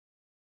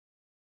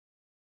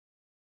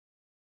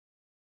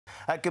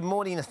Good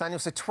morning, Nathanael.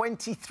 So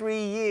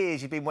 23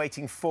 years you've been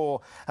waiting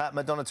for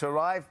Madonna to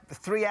arrive.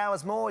 3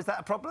 hours more, is that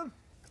a problem?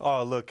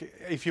 Oh, look,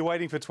 if you're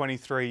waiting for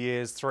 23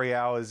 years, 3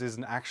 hours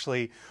isn't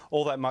actually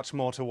all that much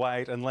more to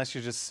wait unless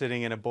you're just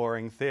sitting in a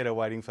boring theatre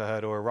waiting for her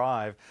to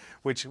arrive,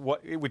 which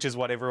is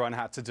what everyone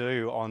had to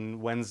do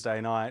on Wednesday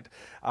night.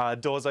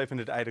 Doors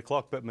opened at 8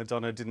 o'clock, but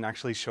Madonna didn't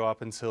actually show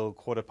up until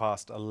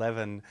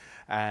 11:15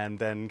 and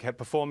then kept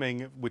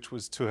performing, which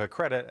was to her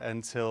credit,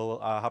 until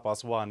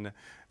 1:30.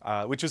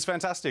 Which was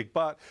fantastic,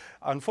 but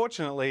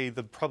unfortunately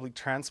the public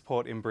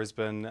transport in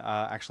Brisbane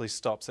actually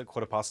stops at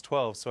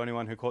 12:15, so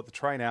anyone who caught the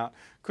train out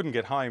couldn't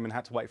get home and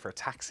had to wait for a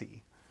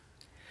taxi.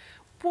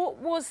 What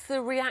was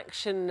the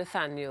reaction,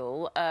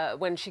 Nathanael,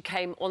 when she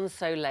came on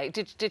so late?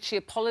 Did she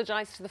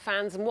apologise to the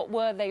fans, and what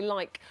were they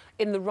like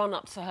in the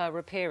run-up to her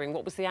appearing?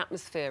 What was the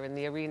atmosphere in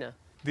the arena?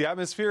 The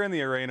atmosphere in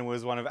the arena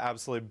was one of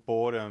absolute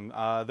boredom.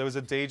 There was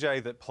a DJ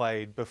that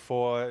played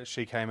before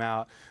she came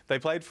out. They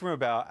played from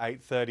about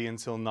 8:30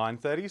 until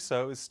 9:30,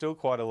 so it was still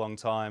quite a long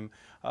time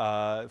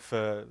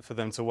for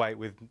them to wait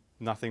with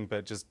nothing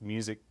but just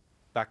music,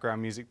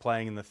 background music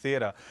playing in the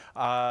theatre.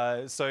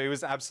 So it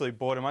was absolute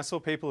boredom. I saw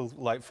people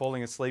like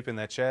falling asleep in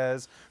their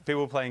chairs,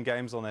 people playing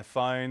games on their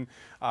phone.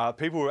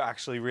 People were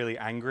actually really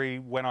angry.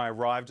 When I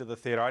arrived at the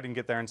theatre, I didn't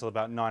get there until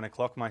about 9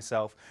 o'clock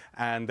myself,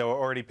 and there were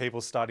already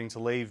people starting to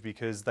leave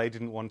because they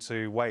didn't want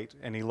to wait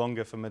any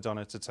longer for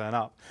Madonna to turn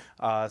up.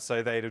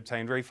 So they'd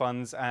obtained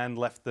refunds and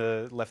left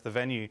the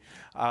venue.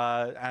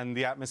 And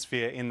the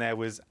atmosphere in there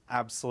was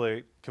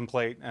absolute,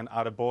 complete and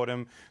utter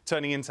boredom,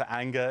 turning into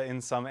anger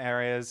in some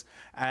areas.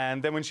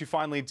 And then when she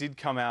finally did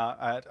come out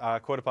at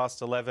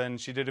 11:15,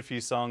 she did a few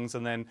songs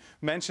and then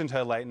mentioned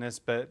her lateness,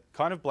 but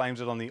kind of blamed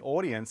it on the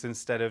audience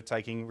instead of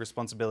taking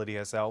responsibility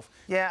herself.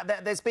 Yeah,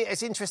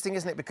 it's interesting,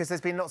 isn't it? Because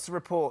there's been lots of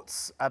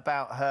reports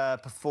about her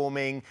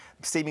performing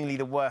seemingly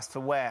the worst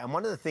for wear. And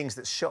one of the things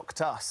that shocked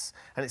us,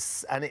 and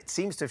it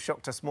seems to have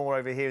shocked us more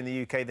over here in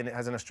the UK than it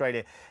has in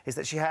Australia, is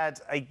that she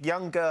had a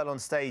young girl on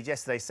stage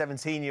yesterday,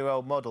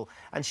 17-year-old model,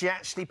 and she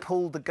actually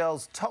pulled the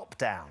girl's top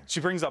down.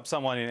 She brings up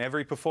someone in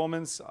every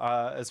performance.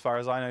 As far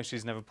as I know,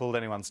 she's never pulled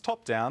anyone's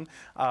top down.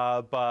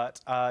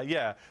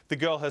 Yeah, the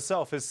girl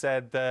herself has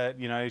said that,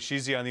 you know,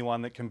 she's the only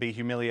one that can be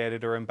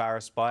humiliated or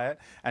embarrassed by it,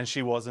 and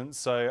she wasn't.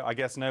 So I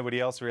guess nobody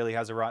else really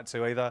has a right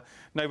to either.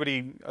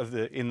 Nobody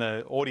in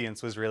the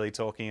audience was really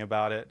talking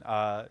about it.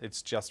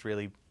 It's just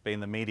really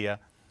been the media.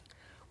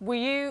 Were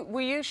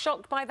you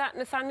shocked by that,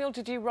 Nathanael?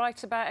 Did you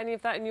write about any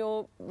of that in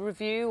your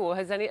review, or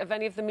has any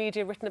of the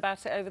media written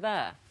about it over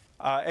there?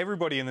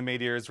 Everybody in the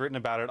media has written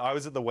about it. I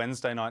was at the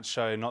Wednesday night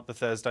show, not the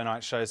Thursday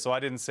night show, so I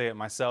didn't see it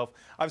myself.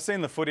 I've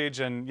seen the footage,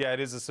 and yeah, it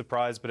is a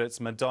surprise, but it's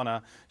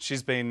Madonna.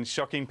 She's been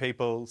shocking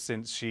people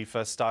since she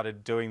first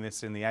started doing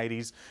this in the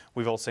 80s.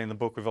 We've all seen the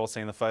book, we've all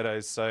seen the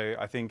photos, so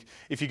I think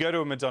if you go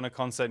to a Madonna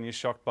concert and you're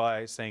shocked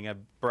by seeing a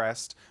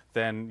breast,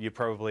 then you're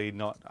probably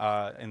not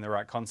in the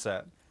right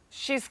concert.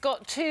 She's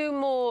got 2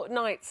 more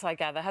nights, I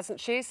gather, hasn't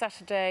she?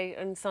 Saturday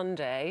and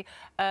Sunday.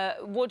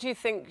 What do you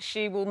think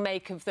she will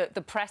make of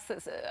the press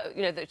that's,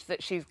 you know,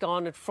 that she's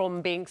garnered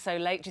from being so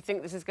late? Do you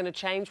think this is going to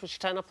change? Will she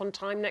turn up on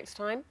time next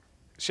time?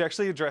 She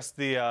actually addressed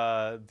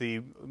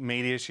the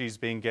media she's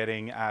been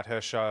getting at her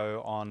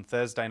show on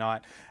Thursday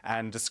night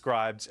and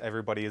described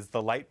everybody as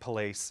the late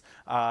police.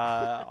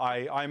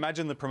 I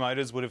imagine the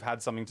promoters would have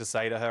had something to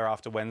say to her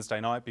after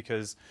Wednesday night,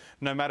 because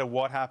no matter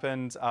what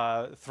happened,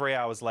 3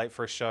 hours late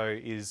for a show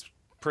is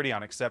pretty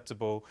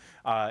unacceptable.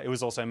 It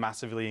was also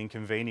massively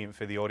inconvenient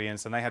for the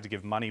audience, and they had to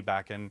give money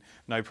back, and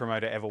no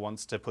promoter ever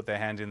wants to put their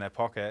hand in their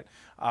pocket.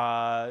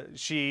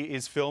 She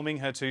is filming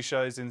her 2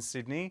 shows in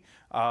Sydney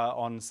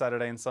on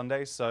Saturday and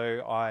Sunday, so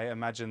I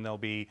imagine there'll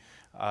be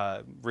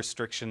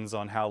restrictions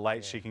on how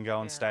late she can go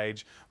on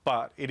stage.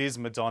 But it is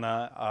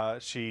Madonna.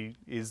 She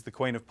is the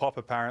Queen of Pop,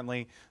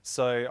 apparently,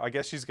 so I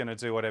guess she's going to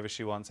do whatever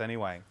she wants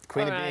anyway.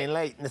 Queen of being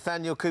late.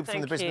 Nathanael Coop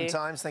from the Brisbane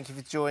Times, thank you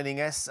for joining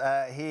us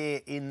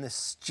here in the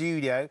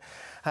studio.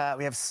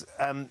 We have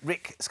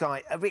Rick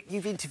Sky. Rick,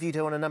 you've interviewed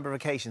her on a number of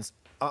occasions.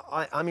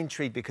 I'm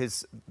intrigued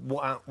because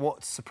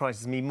what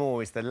surprises me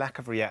more is the lack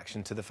of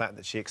reaction to the fact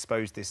that she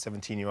exposed this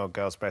 17-year-old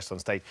girl's breast on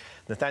stage.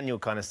 Nathanael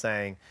kind of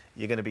saying,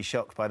 you're going to be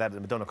shocked by that at the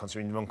Madonna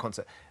concert, in the wrong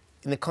concert.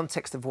 In the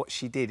context of what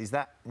she did, is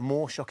that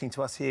more shocking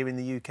to us here in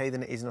the UK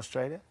than it is in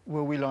Australia?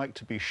 Well, we like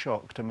to be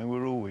shocked. I mean,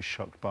 we're always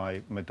shocked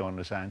by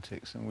Madonna's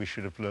antics, and we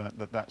should have learnt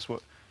that that's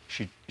what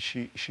she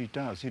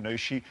does. You know,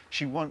 she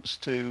wants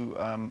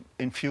to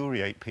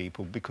infuriate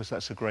people because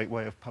that's a great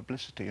way of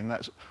publicity, and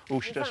that's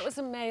all she does. If that was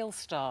a male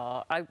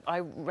star, I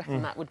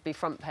reckon that would be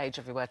front page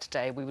everywhere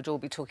today. We would all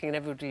be talking, and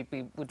everybody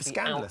would be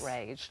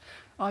outraged.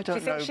 I don't know.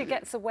 Do you think she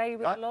gets away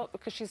with a lot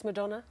because she's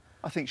Madonna?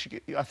 I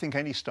think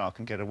any star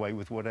can get away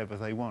with whatever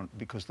they want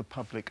because the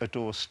public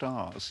adore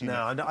stars.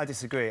 No, I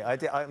disagree.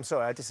 I'm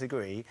sorry, I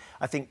disagree.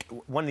 I think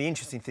one of the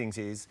interesting things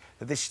is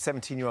that this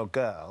 17-year-old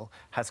girl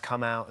has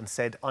come out and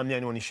said, I'm the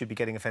only one who should be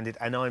getting offended,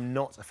 and I'm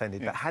not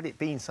offended. Yeah. But had it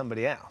been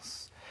somebody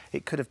else,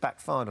 it could have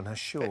backfired on her,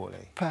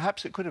 surely.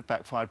 Perhaps it could have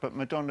backfired, but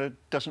Madonna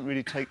doesn't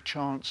really take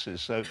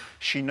chances, so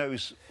she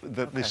knows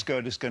that this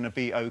girl is going to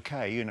be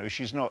OK. You know,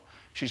 she's not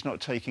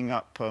taking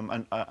up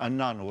a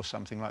nun or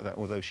something like that,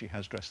 although she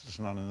has dressed as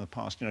a nun in the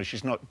past. You know,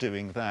 she's not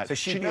doing that. So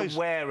she's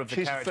aware of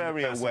the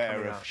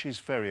character. She's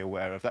very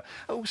aware of that.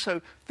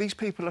 Also, these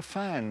people are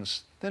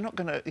fans. They're not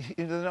going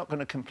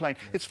to complain.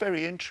 It's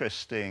very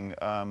interesting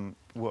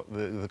what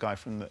the guy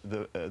from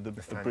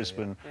the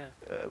Brisbane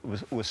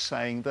was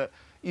saying, that,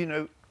 you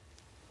know,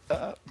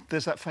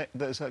 there's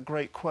that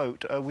great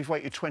quote, we've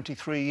waited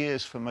 23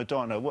 years for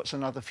Madonna, what's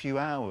another few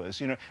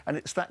hours, you know, and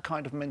it's that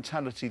kind of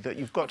mentality that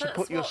you've got to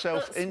put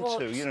yourself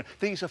into, you know.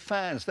 These are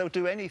fans, they'll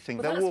do anything,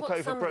 they'll walk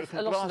over broken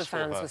glass. A lot of the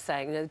fans were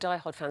saying, you know,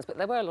 die-hard fans, but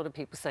there were a lot of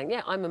people saying,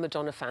 yeah, I'm a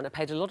Madonna fan, I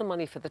paid a lot of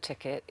money for the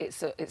ticket,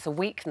 it's a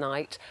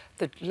weeknight,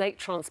 the late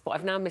transport,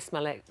 I've now missed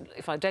my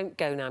if I don't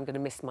go now, I'm going to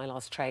miss my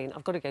last train,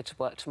 I've got to go to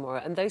work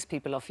tomorrow, and those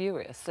people are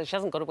furious, so she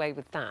hasn't got away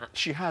with that.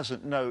 She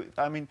hasn't, no.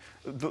 I mean,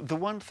 the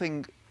one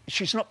thing...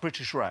 She's not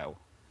British Rail.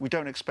 We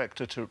don't expect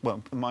her to...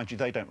 Well, mind you,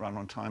 they don't run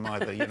on time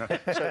either, you know.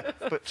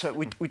 But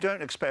we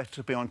don't expect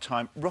her to be on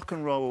time. Rock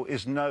and roll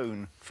is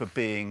known for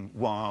being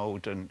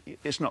wild and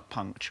it's not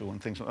punctual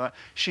and things like that.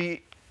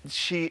 She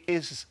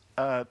is,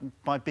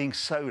 by being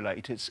so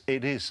late,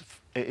 it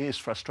is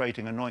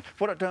frustrating, annoying.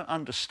 What I don't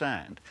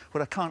understand,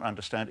 what I can't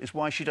understand, is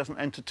why she doesn't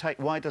entertain...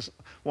 Why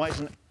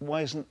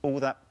isn't all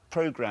that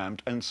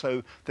programmed, and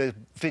so there's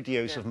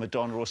videos of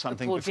Madonna or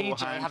something beforehand.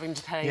 DJ having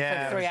to pay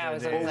for 3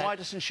 hours. Or why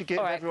doesn't she give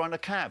everyone a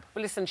cab?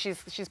 Well, listen,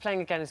 she's playing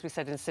again, as we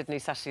said, in Sydney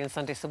Saturday and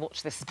Sunday, so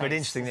watch this space. But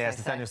interestingly, as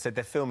Nathanael said,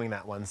 they're filming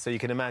that one, so you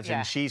can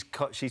imagine she's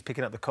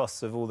picking up the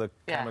costs of all the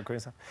camera crew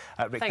and stuff.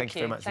 Rick, thank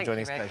you very much for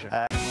joining us.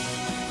 Pleasure.